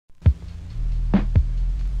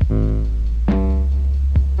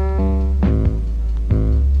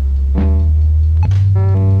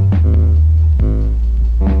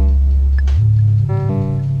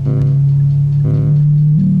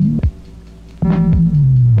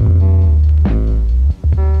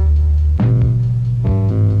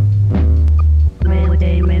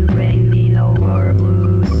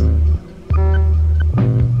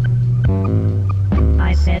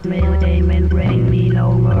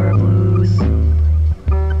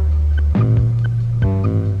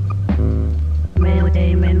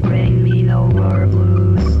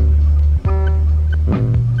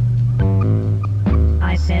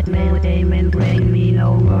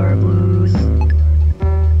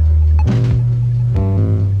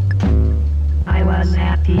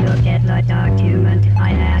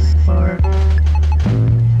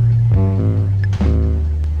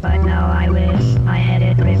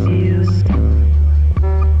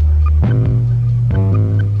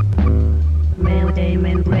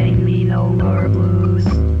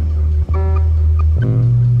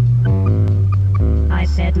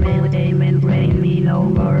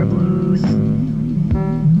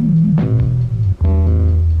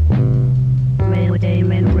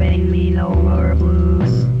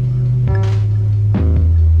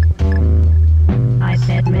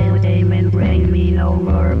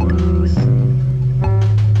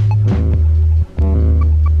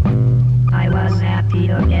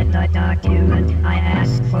document I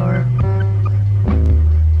asked for.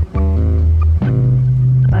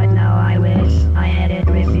 But now I wish I had it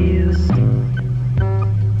refused.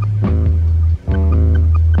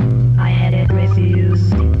 I had it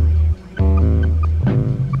refused.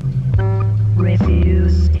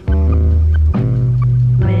 Refused.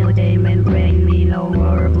 Will Damon bring me no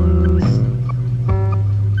more blues?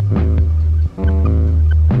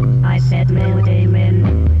 I said, Will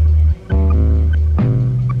Damon.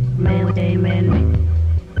 Will Damon.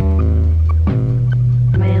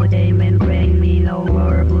 Will Damon bring me no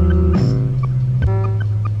more blues?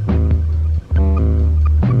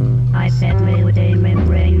 I said, Will Damon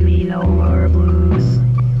bring me no more blues?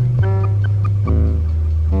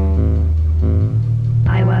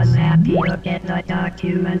 I was happy to get the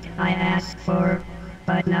document I asked for,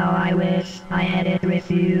 but now I wish I had it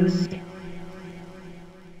refused.